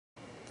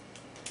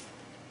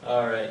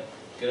Alright,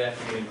 good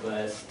afternoon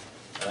class.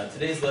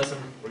 Today's lesson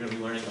we're going to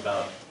be learning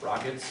about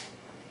rockets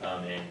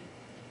and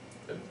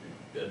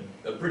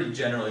a pretty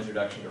general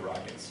introduction to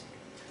rockets.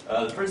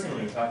 The first thing we're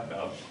going to talk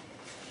about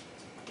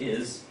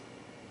is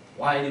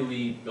why do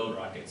we build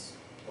rockets?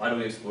 Why do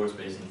we explore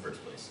space in the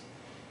first place?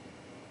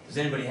 Does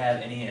anybody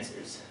have any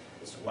answers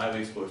as to why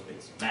we explore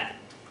space? Matt?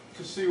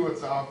 To see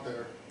what's out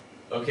there.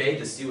 Okay,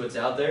 to see what's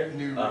out there.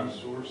 New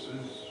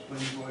resources,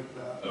 things like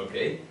that.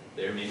 Okay,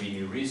 there may be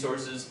new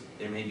resources,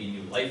 there may be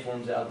new life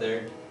forms out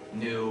there,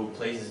 new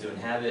places to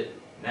inhabit.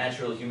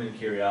 Natural human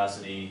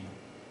curiosity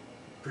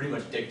pretty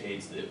much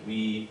dictates that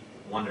we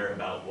wonder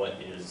about what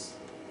is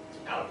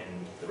out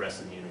in the rest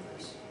of the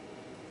universe.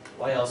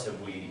 Why else have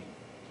we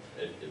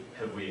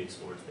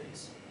explored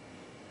space?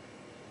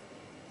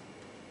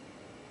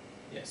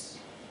 Yes,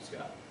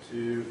 Scott.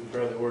 To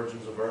compare the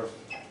origins of Earth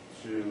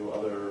to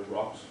other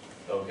rocks.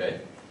 Okay,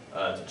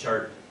 to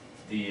chart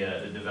the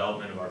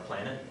development of our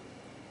planet.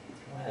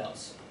 What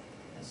else?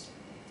 Yes.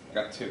 I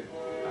got two.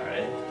 All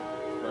right.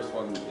 First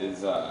one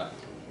is,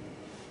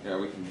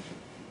 we can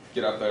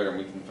get up there and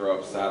we can throw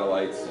up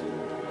satellites and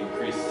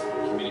increase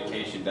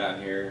communication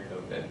down here.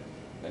 Okay.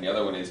 And the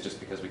other one is just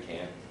because we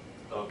can.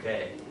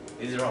 Okay.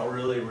 These are all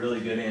really, really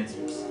good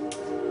answers.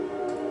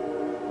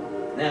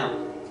 Now,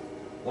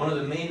 one of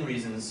the main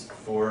reasons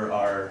for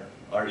our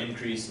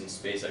increase in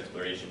space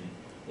exploration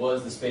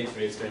was the space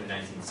race during the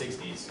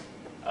 1960s.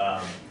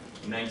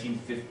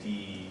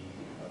 1950,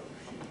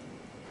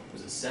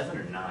 was it 7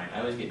 or 9? I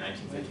always get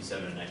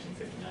 1957 and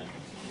 1959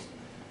 confused.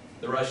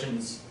 The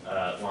Russians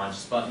launched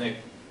Sputnik,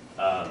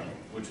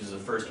 which was the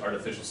first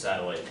artificial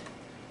satellite.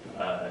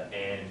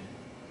 And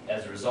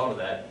as a result of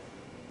that,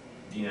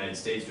 the United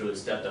States really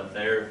stepped up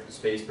their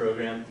space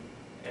program,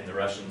 and the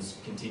Russians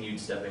continued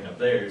stepping up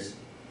theirs.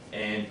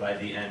 And by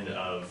the end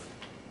of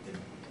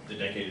the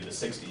decade of the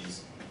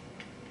 60s,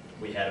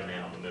 we had a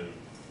man on the moon.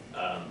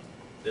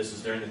 This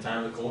was during the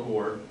time of the Cold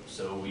War,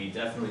 so we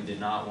definitely did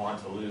not want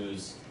to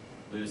lose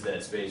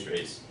that space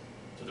race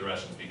to the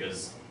Russians,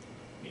 because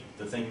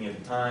the thinking at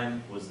the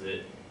time was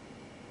that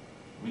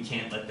we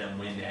can't let them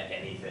win at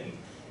anything,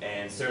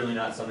 and certainly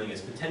not something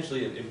as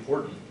potentially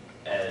important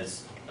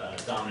as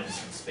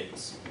dominance in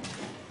space.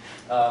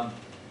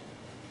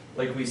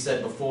 Like we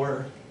said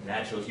before,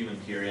 natural human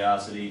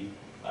curiosity.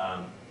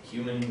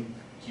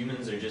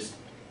 Humans are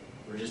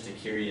we're just a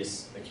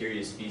curious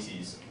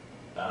species,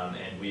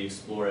 and we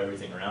explore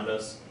everything around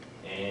us,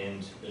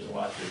 and there's a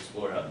lot to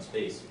explore out in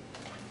space.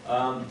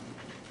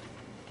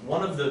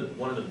 One of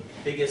the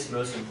biggest,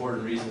 most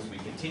important reasons we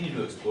continue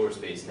to explore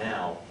space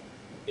now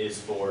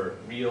is for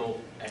real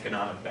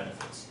economic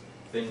benefits.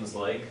 Things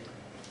like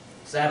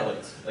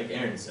satellites, like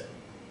Aaron said.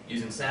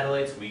 Using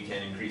satellites, we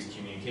can increase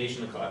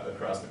communication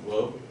across the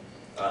globe.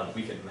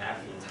 We can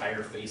map the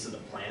entire face of the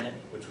planet,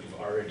 which we've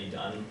already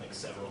done like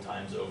several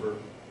times over.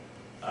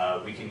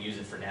 We can use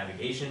it for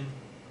navigation,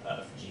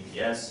 for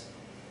GPS.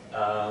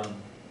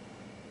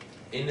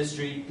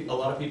 Industry, a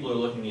lot of people are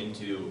looking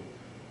into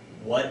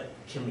what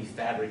can we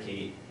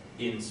fabricate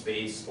in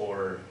space,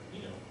 or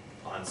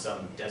on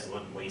some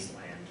desolate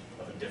wasteland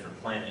of a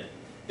different planet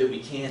that we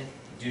can't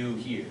do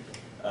here.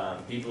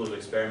 People have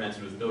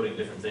experimented with building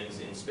different things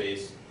in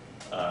space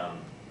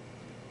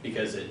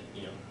because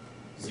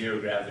zero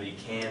gravity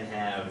can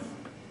have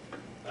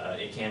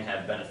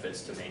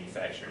benefits to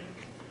manufacturing.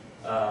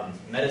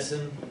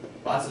 Medicine,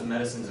 lots of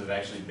medicines have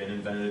actually been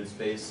invented in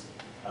space.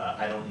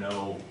 I don't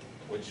know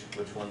which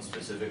ones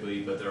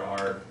specifically, but there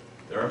are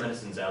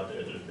medicines out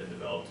there that have been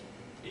developed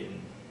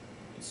in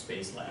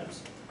space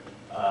labs.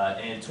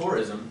 And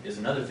tourism is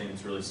another thing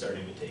that's really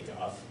starting to take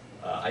off.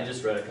 I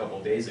just read a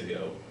couple days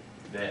ago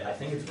that I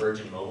think it's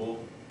Virgin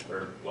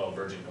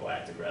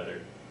Galactic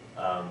rather,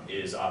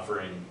 is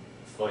offering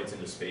flights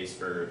into space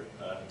for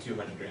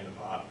 $200,000 a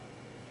pop.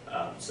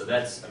 So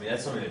that's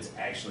something that's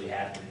actually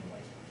happening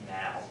like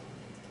now.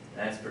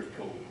 And that's pretty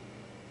cool.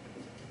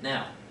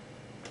 Now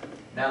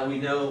that we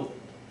know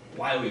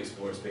why we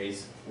explore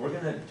space, we're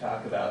going to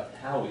talk about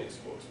how we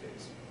explore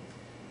space.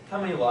 How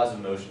many laws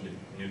of motion did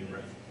Newton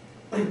write?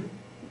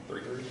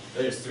 3.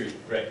 There's 3,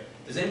 right.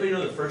 Does anybody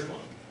know the first one?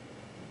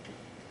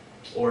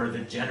 Or the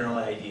general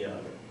idea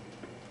of it?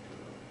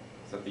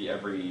 Is that the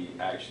every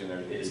action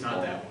or the It's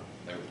not that one.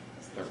 No,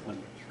 it's the third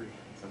one. 3.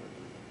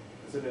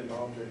 Is it an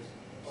object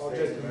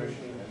in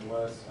motion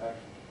unless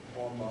acted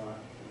upon by?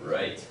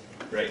 Right.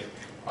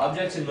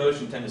 Objects in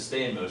motion tend to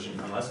stay in motion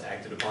unless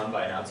acted upon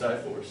by an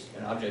outside force,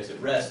 and objects at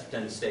rest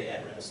tend to stay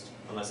at rest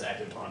unless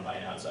acted upon by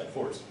an outside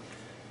force.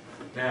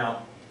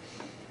 Now,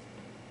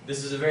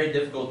 this is a very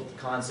difficult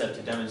concept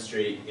to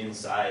demonstrate in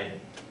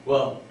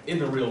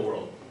the real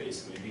world,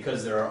 basically,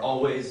 because there are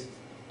always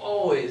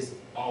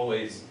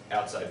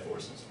outside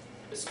forces,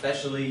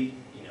 especially,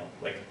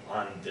 like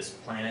on this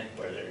planet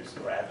where there's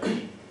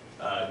gravity.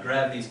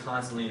 Gravity is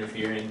constantly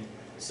interfering,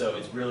 so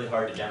it's really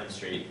hard to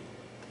demonstrate.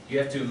 You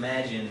have to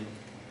imagine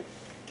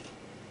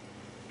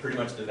pretty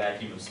much the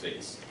vacuum of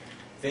space.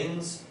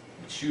 Things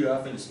that shoot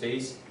off into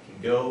space can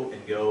go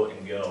and go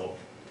and go,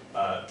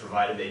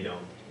 provided they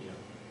don't,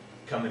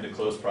 come into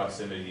close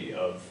proximity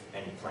of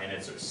any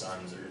planets or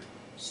suns or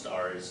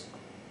stars,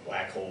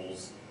 black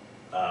holes,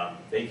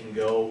 they can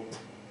go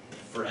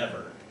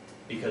forever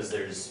because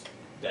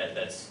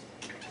that's.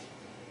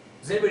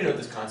 Does anybody know what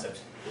this concept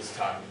is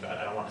talking about?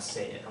 I don't want to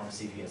say it. I want to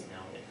see if you guys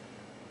know it.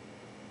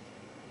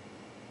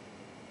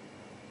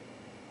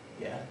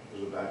 Yeah.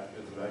 It's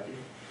a vacuum?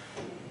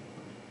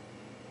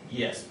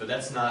 Yes, but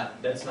that's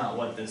not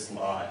what this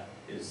law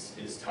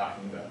is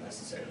talking about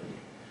necessarily.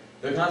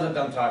 The concept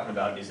I'm talking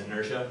about is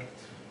inertia,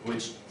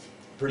 which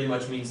pretty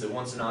much means that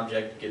once an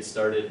object gets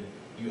started,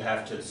 you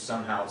have to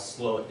somehow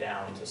slow it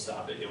down to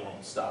stop it. It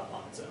won't stop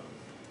on its own.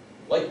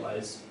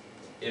 Likewise,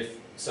 if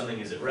something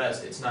is at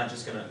rest, it's not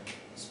just going to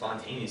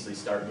spontaneously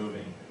start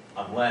moving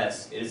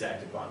unless it is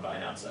acted upon by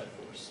an outside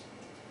force.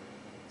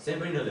 Does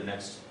anybody know the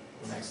next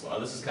law?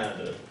 This is kind of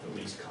the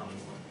least common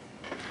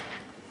one.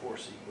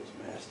 Force equals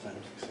mass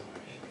times acceleration.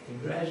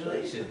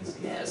 Congratulations.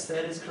 Yes,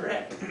 that is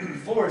correct.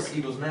 Force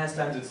equals mass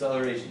times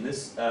acceleration.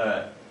 This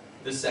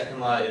second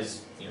law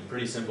is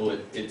pretty simple.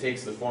 It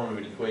takes the form of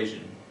an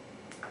equation.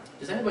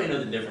 Does anybody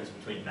know the difference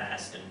between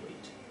mass and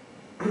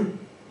weight?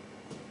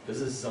 Because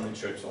this is something that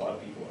trips a lot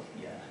of people up.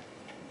 Yeah.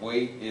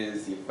 Weight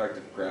is the effect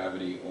of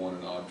gravity on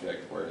an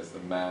object, whereas the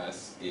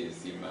mass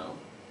is the amount.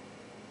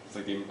 It's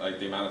like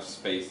the amount of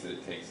space that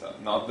it takes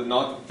up. Not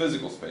the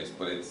physical space,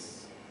 but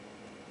it's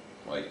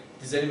like.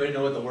 Does anybody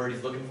know what the word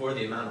he's looking for?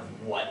 The amount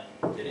of what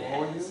that it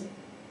has.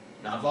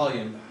 Not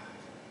volume,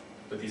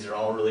 but these are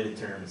all related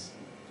terms.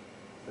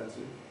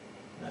 Density?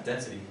 Not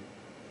density.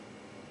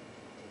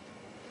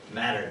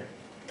 Matter.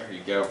 There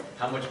you go.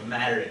 How much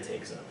matter it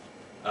takes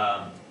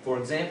up. For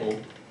example,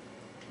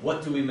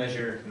 what do we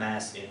measure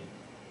mass in?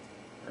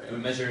 Do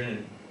we measure it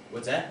in,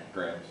 what's that?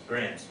 Grams.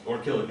 Grams or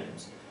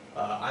kilograms.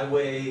 I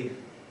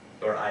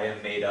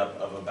am made up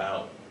of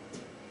about,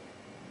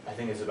 I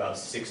think it's about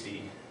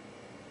 60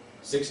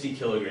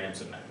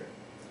 kilograms of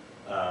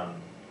matter.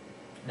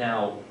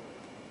 Now,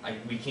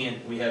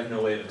 we have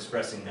no way of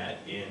expressing that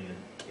in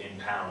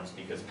pounds,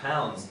 because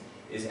pounds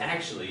is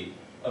actually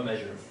a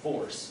measure of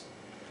force,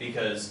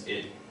 because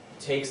it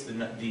takes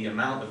the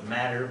amount of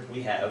matter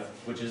we have,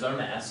 which is our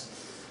mass,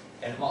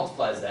 and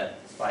multiplies that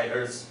by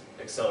Earth's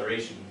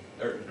acceleration,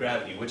 or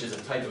gravity, which is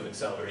a type of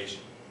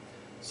acceleration.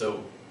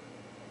 So,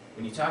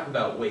 when you talk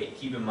about weight,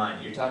 keep in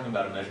mind, you're talking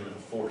about a measurement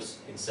of force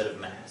instead of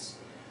mass.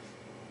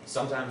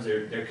 Sometimes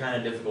they're kind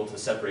of difficult to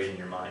separate in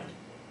your mind.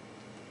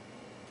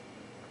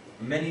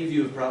 Many of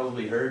you have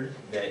probably heard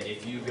that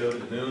if you go to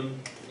the moon,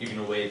 you're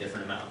going to weigh a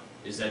different amount.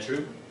 Is that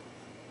true?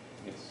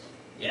 Yes.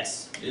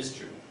 Yes, it is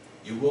true.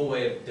 You will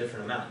weigh a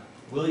different amount.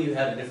 Will you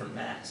have a different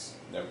mass?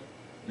 No.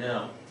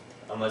 No,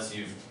 unless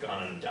you've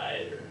gone on a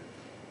diet or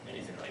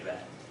anything like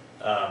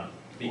that.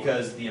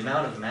 Because the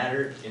amount of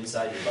matter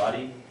inside your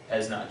body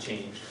has not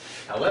changed.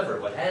 However,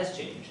 what has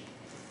changed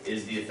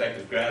is the effect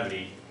of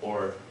gravity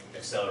or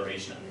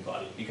acceleration on your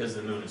body. Because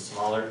the moon is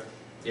smaller,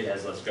 it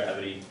has less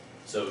gravity,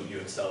 so you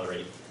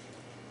accelerate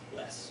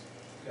less.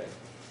 Okay.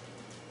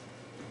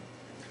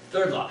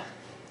 Third law.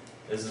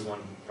 This is one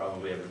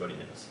probably everybody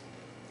knows.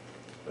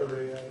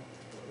 Every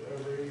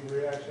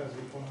reaction has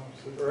equal and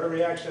opposite, or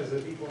every action has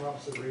an equal and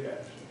opposite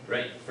reaction.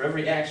 Right. For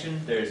every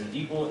action, there's an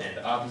equal and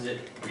opposite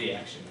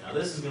reaction. Now,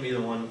 this is going to be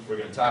the one we're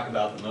going to talk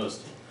about the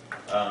most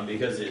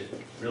because it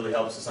really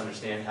helps us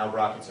understand how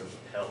rockets are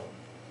propelled.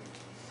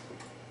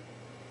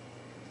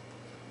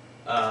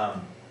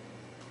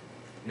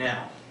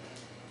 Now,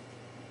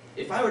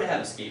 if I were to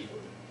have a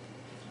skateboard,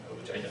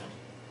 which I don't,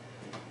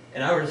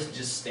 and I were to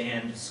just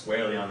stand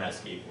squarely on that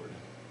skateboard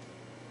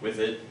with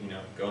it,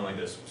 going like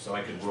this, so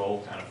I could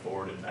roll kind of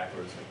forward and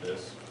backwards like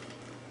this,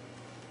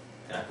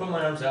 and I put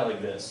my arms out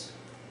like this,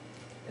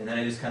 and then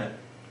I just kind of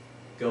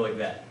go like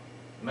that.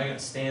 Am I going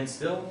to stand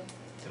still?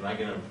 Am I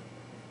going to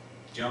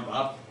jump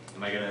up?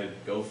 Am I going to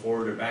go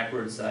forward or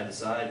backwards, side to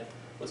side?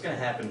 What's going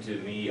to happen to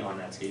me on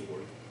that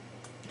skateboard?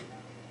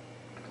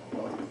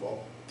 Well, you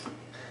fall.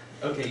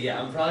 Okay,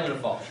 yeah, I'm probably going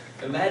to fall.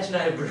 Imagine I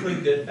have really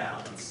good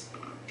balance,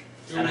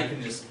 and I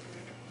can just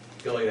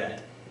go like that.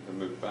 You can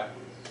move backwards.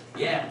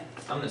 Yeah,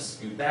 I'm going to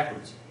scoot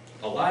backwards.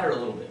 A lot or a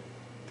little bit?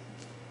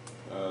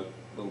 A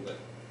little bit.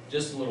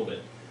 Just a little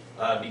bit.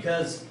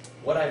 Because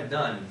what I've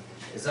done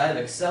is I've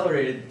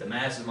accelerated the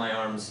mass of my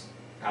arms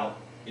out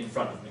in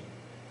front of me.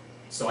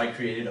 So I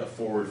created a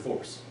forward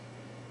force.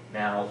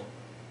 Now,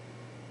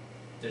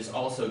 there's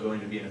also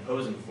going to be an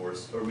opposing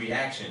force, or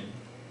reaction,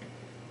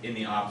 in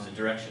the opposite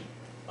direction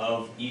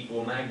of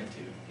equal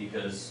magnitude,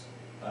 because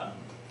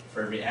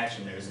for every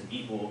action there's an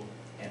equal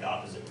and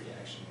opposite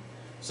reaction.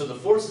 So the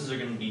forces are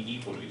going to be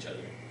equal to each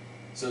other.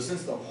 So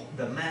since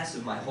the mass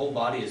of my whole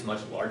body is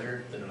much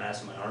larger than the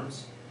mass of my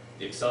arms,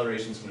 the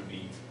acceleration is going to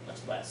be much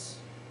less.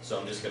 So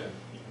I'm just going to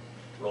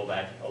roll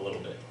back a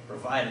little bit,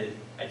 provided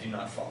I do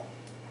not fall.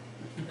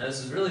 Now this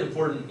is really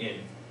important in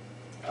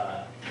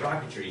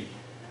rocketry,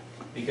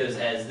 because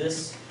as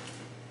this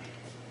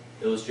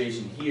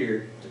illustration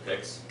here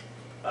depicts,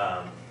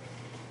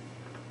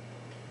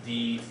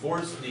 the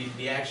force,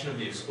 the action of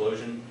the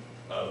explosion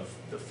of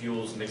the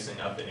fuels mixing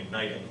up and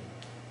igniting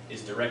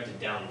is directed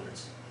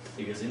downwards.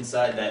 because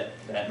inside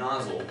that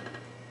nozzle,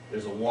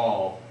 there's a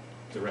wall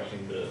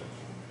directing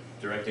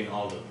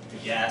all the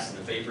gas and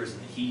the vapors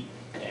and the heat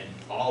and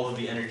all of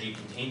the energy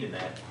contained in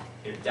that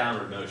in a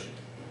downward motion.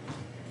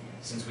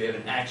 Since we have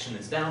an action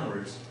that's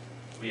downwards,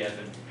 we have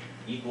an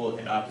equal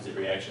and opposite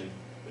reaction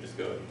that is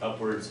going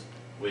upwards,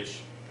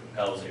 which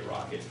propels a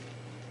rocket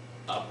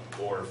up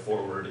or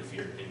forward if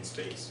you're in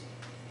space.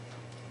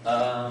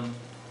 Let's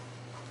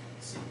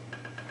see.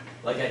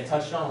 Like I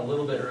touched on a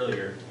little bit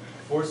earlier,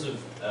 the force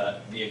of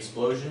the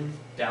explosion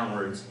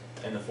downwards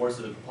and the force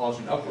of the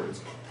propulsion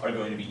upwards are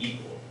going to be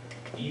equal.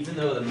 Even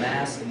though the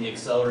mass and the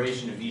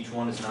acceleration of each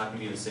one is not going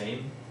to be the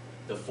same,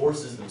 the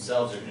forces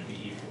themselves are going to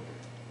be equal.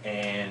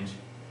 And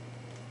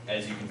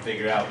as you can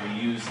figure out, we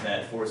use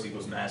that force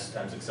equals mass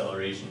times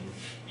acceleration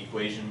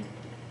equation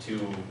to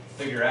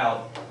figure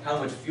out how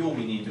much fuel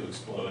we need to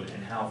explode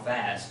and how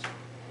fast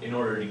in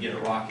order to get a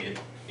rocket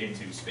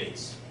into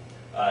space.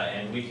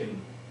 And we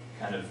can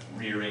kind of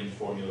rearrange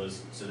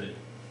formulas so that,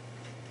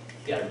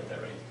 yeah, I got that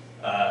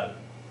right.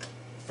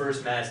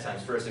 First mass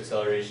times first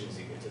acceleration is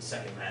equal to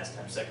second mass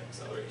times second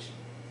acceleration.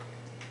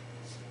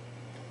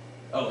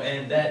 Oh,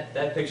 and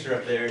that picture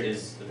up there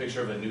is the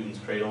picture of a Newton's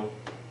cradle,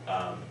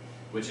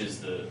 which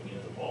is the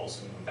ball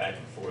swinging back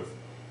and forth,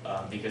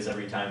 because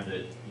every time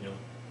that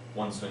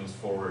one swings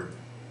forward,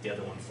 the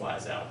other one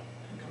flies out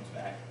and comes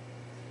back.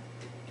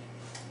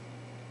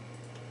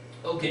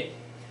 Okay,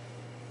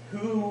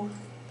 who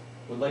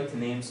would like to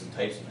name some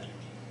types of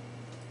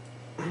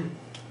energy?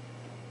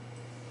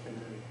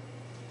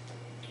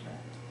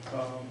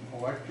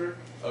 Electric,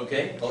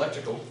 Okay,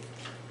 electrical.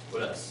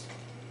 What else?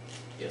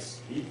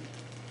 Yes. heat,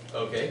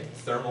 Okay,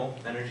 thermal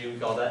energy we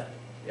call that.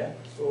 Yeah.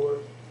 Solar.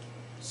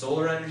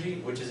 Solar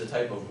energy, which is a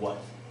type of what?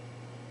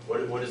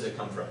 What does it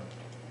come from?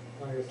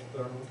 I guess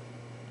thermal.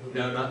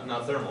 No,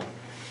 not thermal.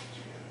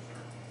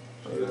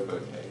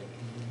 Photovoltaic.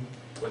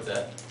 What's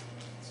that?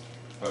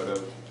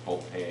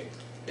 Photovoltaic.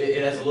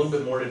 It has a little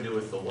bit more to do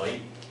with the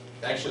light.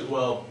 Actually,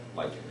 well,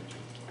 Light energy.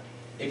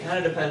 it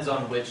kind of depends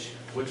on which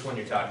one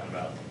you're talking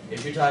about.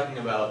 If you're talking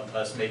about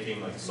us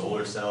making like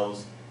solar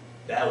cells,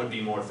 that would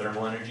be more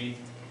thermal energy,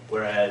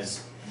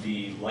 whereas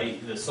the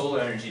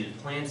solar energy that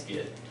plants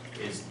get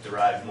is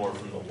derived more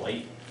from the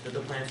light that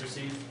the plants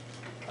receive.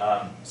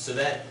 So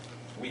that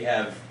we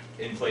have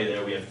in play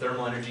there, we have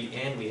thermal energy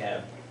and we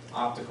have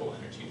optical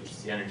energy, which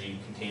is the energy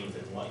contained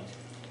within light.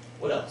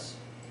 What else?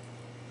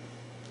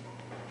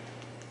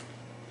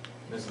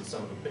 This is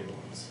some of the big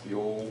ones.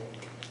 Fuel,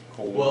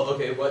 coal, Well,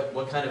 okay,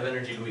 what kind of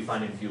energy do we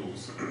find in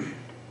fuels?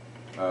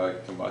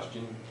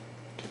 combustion,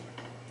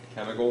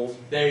 chemicals.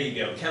 There you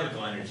go,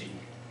 chemical energy.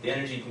 The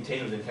energy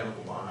contained within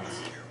chemical bonds.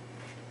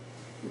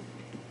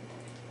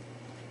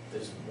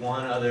 There's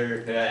one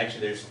other, actually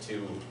there's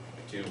two,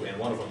 and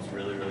one of them's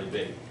really, really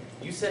big.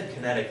 You said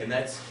kinetic, and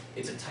it's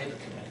a type of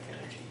kinetic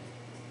energy.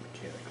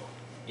 Mechanical.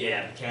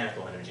 Yeah,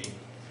 mechanical energy.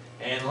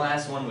 And the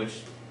last one,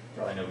 which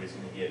probably nobody's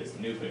gonna get, is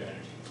nuclear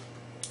energy.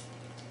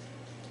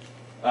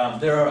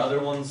 There are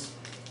other ones,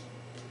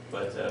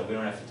 but we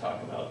don't have to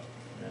talk about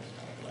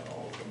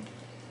all of them.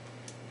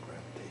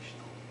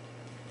 Gravitational.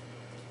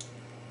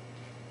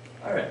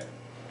 All right.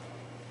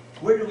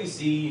 Where do we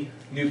see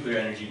nuclear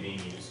energy being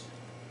used?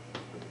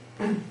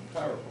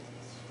 Power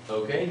plants.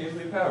 Okay,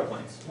 nuclear power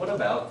plants. What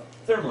about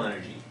thermal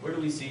energy? Where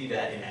do we see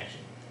that in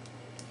action?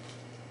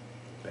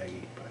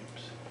 Baggy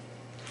pipes.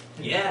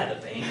 Yeah,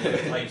 the banging of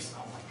the pipes.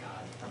 Oh my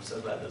god, I'm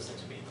so glad those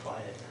things are being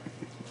quiet.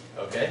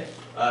 Okay.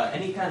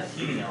 Any kind of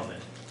heating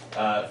element.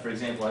 For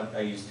example,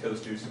 I use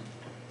toasters.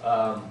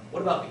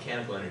 What about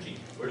mechanical energy?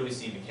 Where do we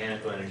see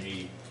mechanical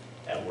energy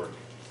at work?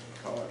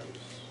 Cars.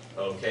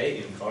 Okay,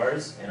 in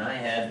cars, and I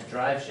had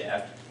drive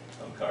shaft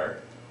of car.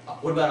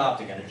 What about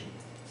optic energy?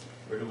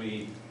 Where do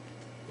we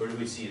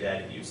see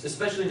that in use,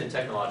 especially in the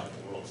technological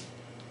world?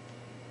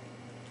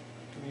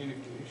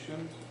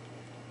 Communications.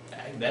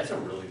 That's a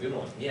really good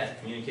one. Yeah,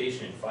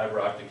 communication,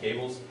 fiber optic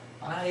cables.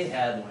 I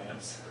had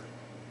lamps,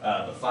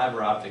 but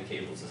fiber optic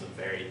cables is a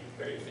very,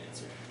 very good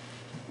answer.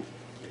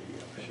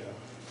 Radio show.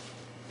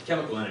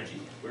 Chemical energy.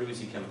 Where do we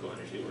see chemical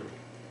energy at work?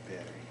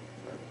 Battery.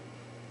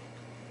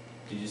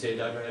 Did you say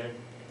Dr. Ryder?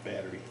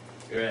 Battery.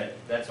 You're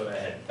right. That's what I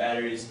had.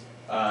 Batteries.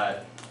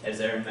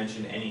 As Aaron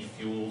mentioned, any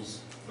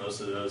fuels.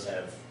 Most of those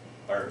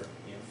are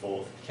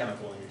full of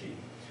chemical energy,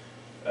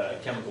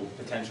 chemical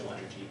potential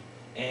energy,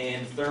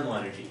 and thermal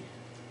energy.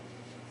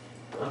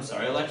 I'm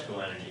sorry,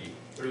 electrical energy.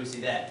 Where do we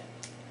see that?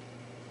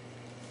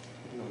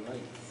 No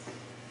lights.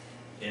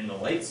 In the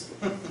lights,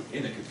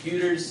 in the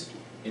computers,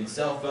 in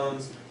cell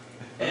phones,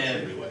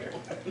 everywhere.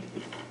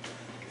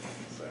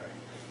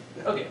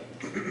 Sorry. Okay,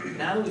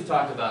 now that we've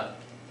talked about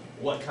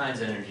what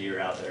kinds of energy are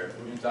out there,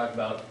 we're going to talk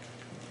about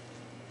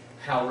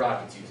how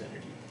rockets use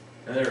energy.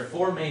 And there are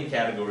four main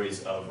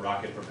categories of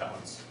rocket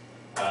propellants.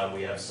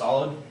 We have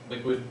solid,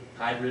 liquid,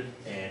 hybrid,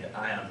 and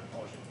ion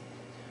propulsion.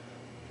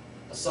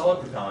 A solid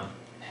propellant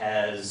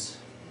has,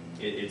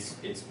 it's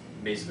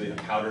basically a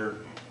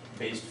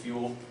powder-based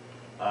fuel,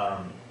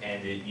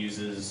 and it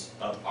uses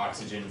up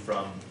oxygen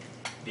from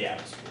the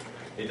atmosphere.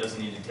 It doesn't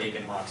need to take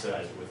an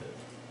oxidizer with it.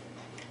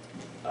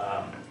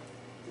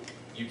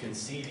 you can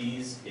see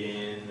these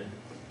in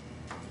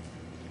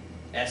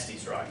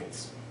Estes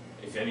rockets.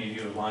 If any of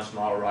you have launched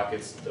model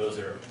rockets, those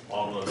are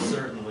almost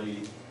certainly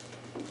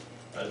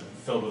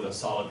filled with a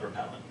solid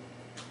propellant.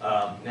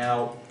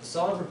 Now,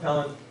 solid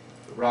propellant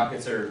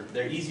rockets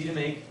they're easy to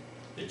make,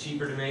 they're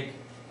cheaper to make.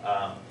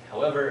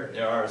 However,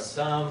 there are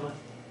some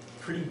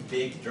pretty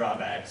big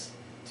drawbacks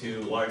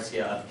to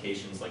large-scale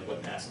applications like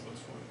what NASA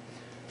looks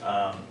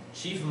for.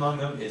 Chief among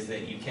them is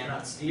that you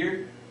cannot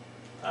steer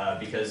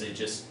because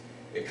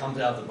it comes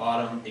out the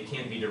bottom. It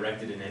can't be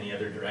directed in any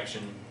other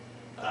direction.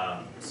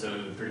 So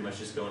it would pretty much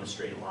just go in a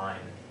straight line,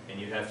 and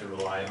you'd have to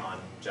rely on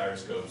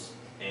gyroscopes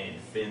and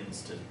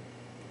fins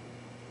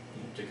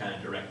to kind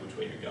of direct which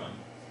way you're going.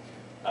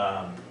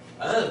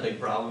 Another big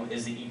problem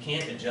is that you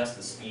can't adjust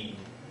the speed.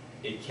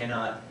 It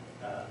cannot,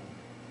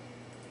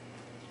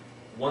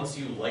 once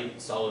you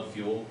light solid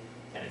fuel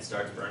and it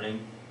starts burning,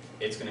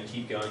 it's going to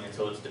keep going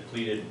until it's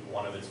depleted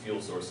one of its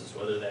fuel sources,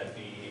 whether that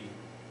be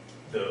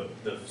the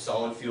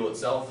solid fuel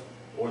itself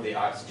or the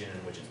oxygen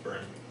in which it's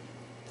burning.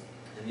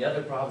 And the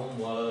other problem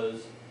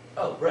was,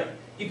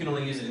 you can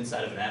only use it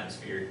inside of an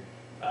atmosphere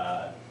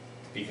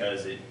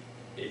because it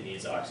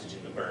needs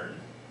oxygen to burn.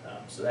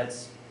 So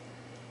that's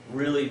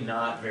really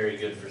not very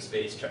good for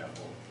space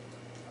travel.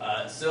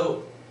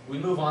 So we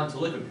move on to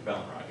liquid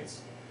propellant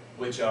rockets,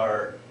 which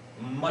are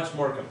much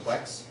more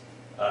complex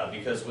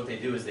because what they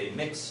do is they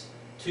mix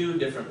two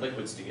different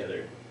liquids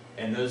together,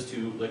 and those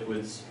two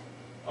liquids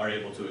are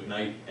able to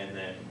ignite, and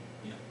then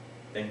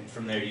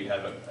from there you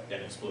have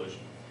an explosion.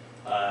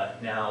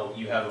 Now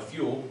you have a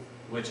fuel,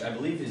 which I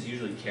believe is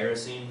usually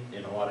kerosene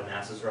in a lot of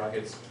NASA's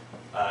rockets,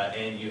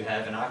 and you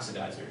have an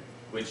oxidizer,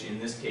 which in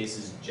this case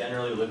is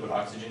generally liquid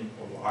oxygen,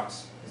 or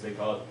LOX as they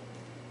call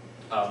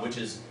it, which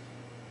is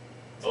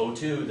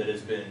O2 that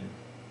has been,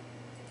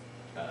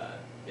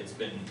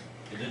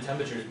 the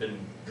temperature has been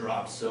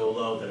dropped so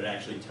low that it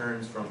actually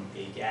turns from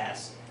a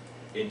gas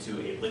into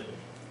a liquid.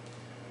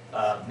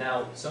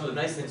 Now, some of the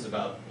nice things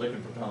about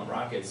liquid propellant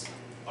rockets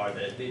are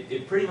that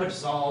it pretty much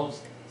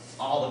solves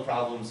all the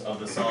problems of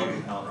the solid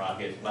propellant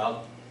rocket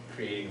while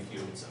creating a few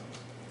of its own.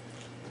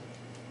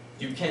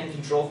 You can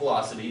control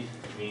velocity,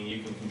 meaning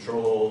you can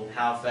control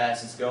how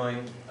fast it's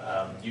going,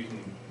 you can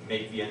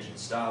make the engine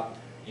stop,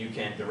 you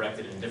can direct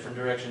it in different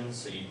directions,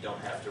 so you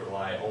don't have to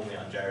rely only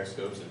on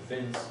gyroscopes and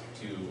fins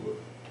to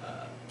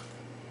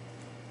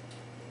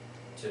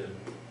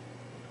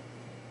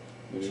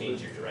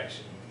change your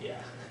direction.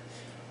 Yeah.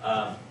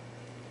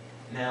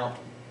 Now,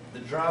 the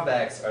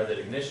drawbacks are that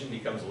ignition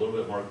becomes a little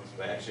bit more,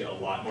 actually a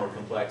lot more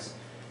complex,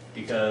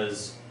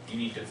 because you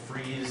need to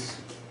freeze,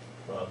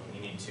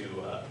 you need to,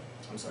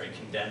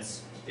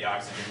 condense the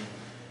oxygen.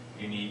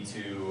 You need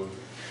to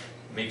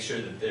make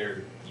sure that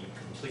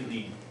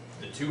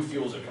the two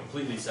fuels are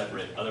completely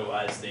separate,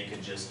 otherwise they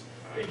could just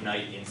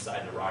ignite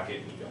inside the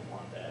rocket, and you don't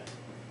want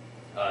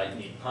that. You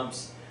need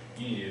pumps,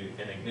 you need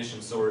an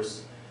ignition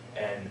source,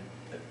 and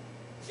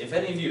if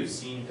any of you have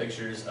seen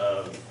pictures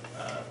of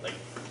like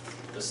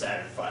the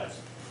Saturn V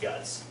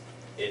guts,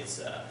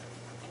 it's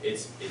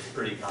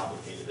pretty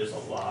complicated. There's a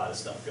lot of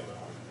stuff going on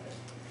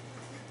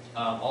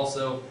there.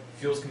 Also,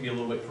 fuels can be a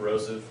little bit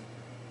corrosive,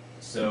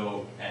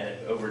 so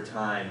over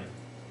time,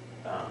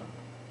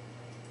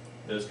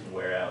 those can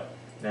wear out.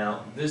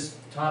 Now, this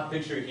top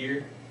picture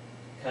here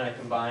kind of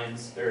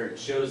combines, or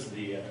shows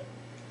the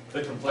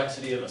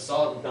complexity of a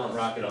solid propellant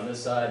rocket on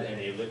this side and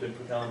a liquid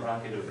propellant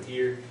rocket over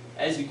here.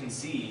 As you can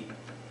see,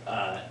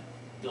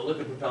 the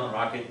liquid propellant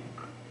rocket,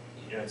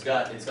 it's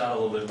got a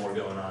little bit more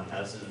going on.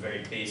 Now, this is a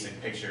very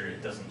basic picture.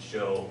 It doesn't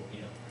show,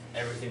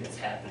 everything that's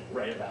happening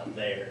right about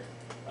there.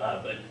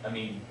 But I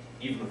mean,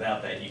 even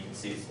without that, you can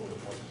see it's a little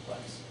bit more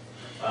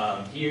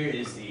complex. Here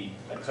is a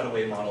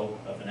cutaway model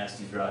of an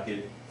Estes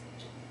rocket.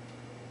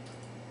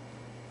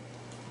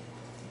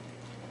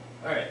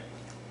 All right,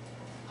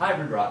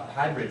 hybrid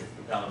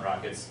propellant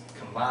rockets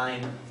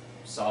combine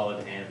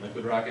solid and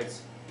liquid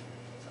rockets,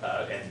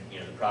 and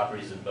the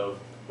properties of both.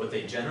 What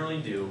they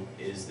generally do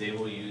is they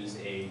will use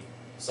a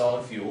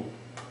solid fuel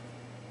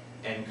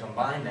and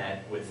combine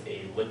that with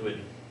a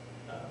liquid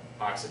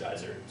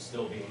oxidizer,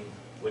 still being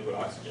liquid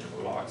oxygen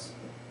or LOX.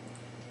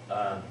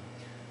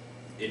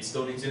 It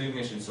still needs an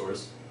ignition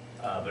source,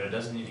 but it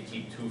doesn't need to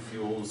keep two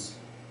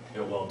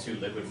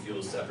liquid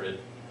fuels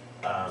separate.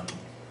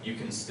 You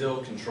can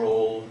still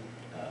control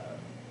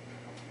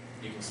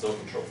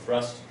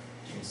thrust,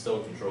 you can still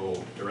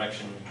control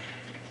direction.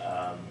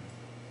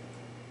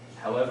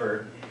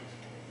 However,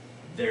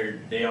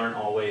 they aren't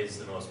always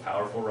the most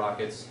powerful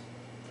rockets,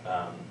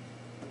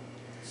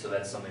 so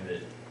that's something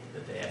that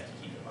they have to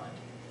keep in mind.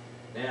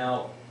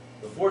 Now,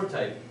 the fourth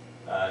type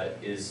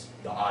is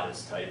the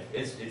oddest type.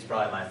 It's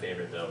probably my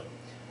favorite though,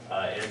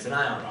 and it's an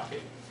ion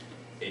rocket.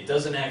 It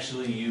doesn't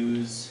actually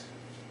use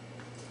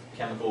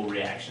chemical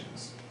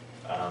reactions.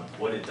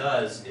 What it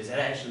does is it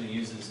actually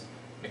uses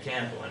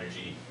mechanical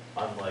energy,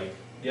 unlike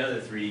the other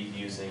three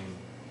using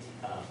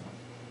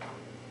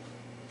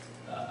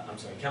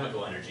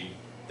chemical energy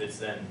that's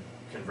then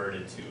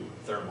converted to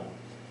thermal.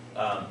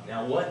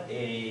 Now what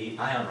a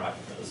ion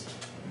rocket does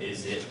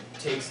is it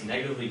takes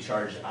negatively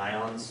charged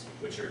ions,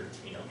 which are,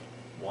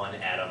 one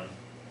atom.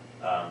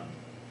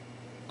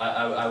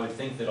 I would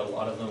think that a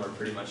lot of them are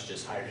pretty much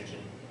just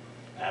hydrogen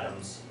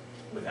atoms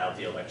without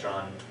the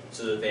electron,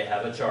 so that they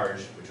have a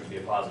charge, which would be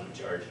a positive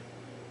charge.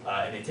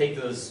 And they take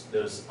those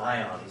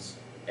ions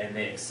and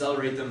they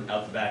accelerate them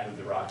out the back of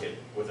the rocket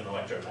with an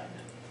electromagnet.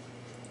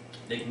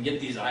 They can get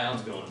these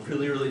ions going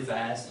really, really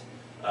fast.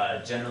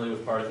 Generally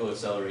with particle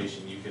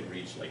acceleration, you can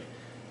reach like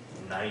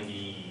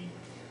 98%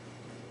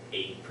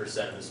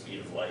 of the speed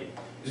of light.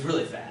 It's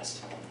really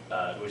fast,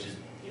 which is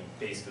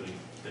basically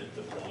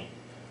the point.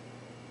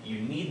 You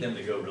need them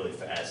to go really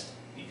fast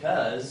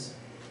because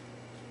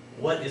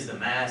what is the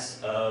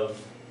mass of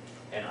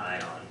an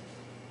ion?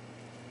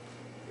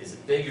 Is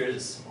it big or is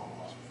it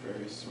small?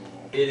 Very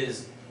small. It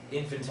is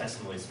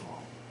infinitesimally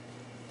small.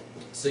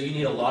 So you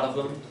need a lot of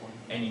them,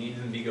 and you need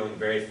them to be going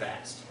very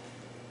fast.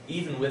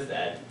 Even with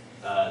that,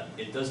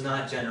 it does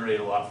not generate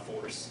a lot of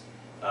force.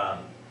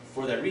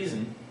 For that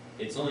reason,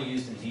 it's only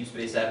used in deep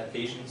space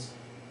applications.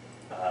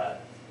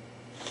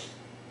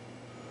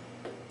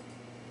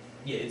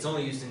 It's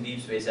only used in deep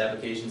space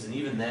applications, and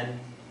even then,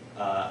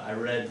 I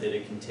read that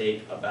it can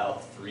take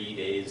about 3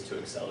 days to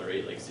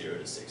accelerate, like 0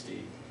 to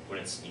 60, when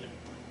it's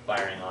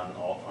firing on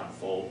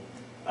full,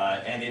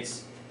 and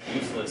it's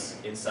useless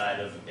inside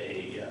of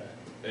any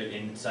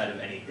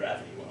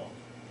gravity well.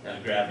 Now,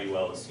 a gravity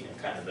well is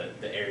kind of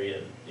the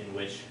area in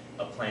which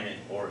a planet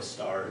or a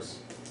star's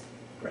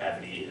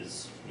gravity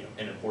is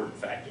an important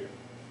factor.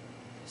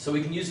 So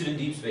we can use it in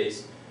deep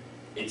space.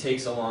 It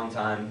takes a long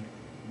time,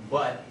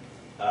 but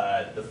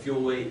the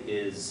fuel weight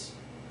is,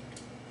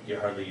 you're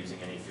hardly using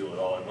any fuel at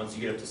all, and once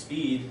you get up to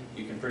speed,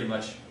 you can pretty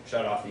much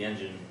shut off the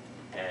engine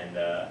and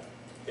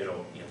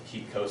it'll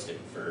keep coasting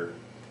for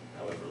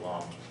however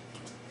long.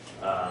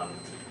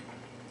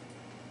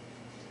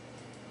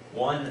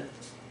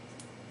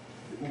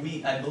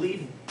 I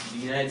believe the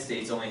United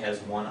States only has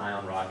one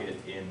ion rocket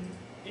in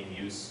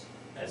use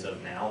as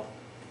of now,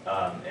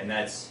 and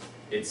it's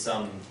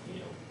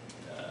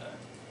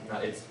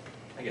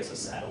I guess a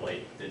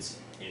satellite that's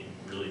in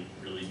really,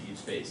 really deep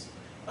space.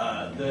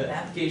 The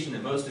application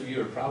that most of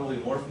you are probably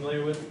more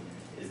familiar with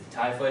is the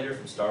TIE Fighter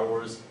from Star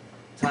Wars.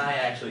 TIE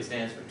actually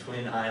stands for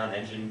Twin Ion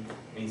Engine.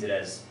 It means it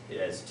has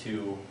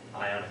 2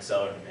 ion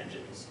accelerant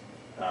engines,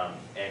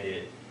 and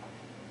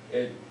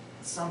it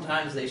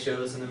sometimes they show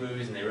this in the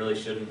movies and they really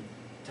shouldn't.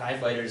 TIE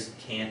fighters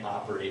can't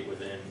operate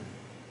within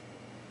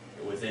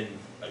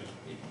a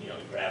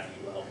gravity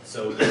well,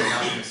 so you're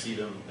not going to see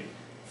them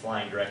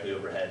flying directly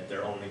overhead.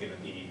 They're only going to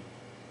be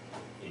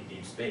in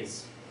deep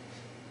space.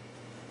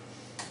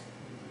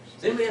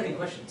 Does anybody have any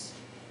questions?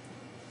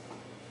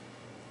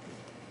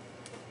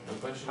 No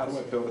questions? How do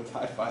I build a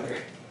TIE fighter?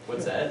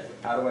 What's that?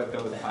 How do I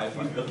build a TIE How do you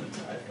fighter? build a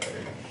TIE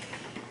fighter?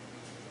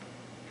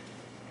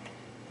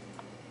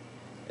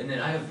 And then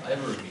I have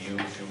a review.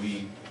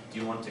 Do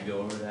you want to go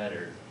over that,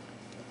 or?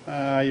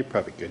 You're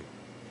probably good.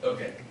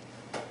 Okay.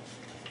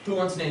 Who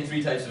wants to name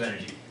 3 types of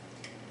energy?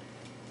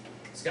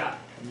 Scott.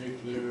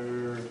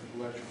 Nuclear,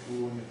 electrical,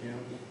 and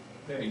mechanical.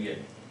 Very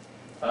good.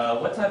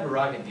 What type of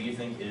rocket do you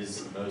think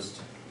is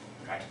most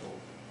practical,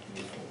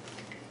 useful?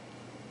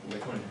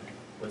 Which one?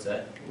 What's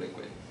that?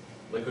 Liquid.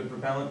 Liquid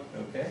propellant?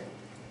 Okay.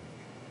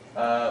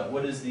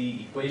 What is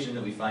the equation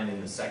that we find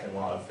in the second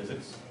law of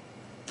physics?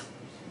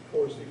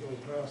 Force equals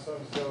mass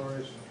times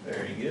acceleration.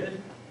 Very good.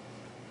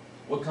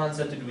 What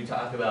concept did we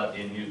talk about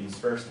in Newton's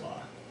first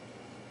law?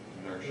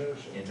 Inertia.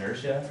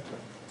 Inertia.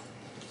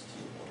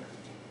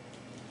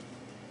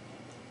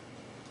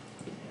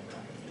 Yeah, I'm not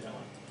gonna do that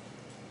one.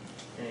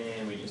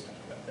 And we just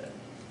talked about that.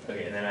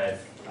 Okay, and then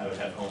I would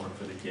have homework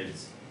for the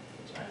kids,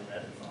 which I'm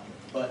rather fond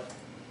of. But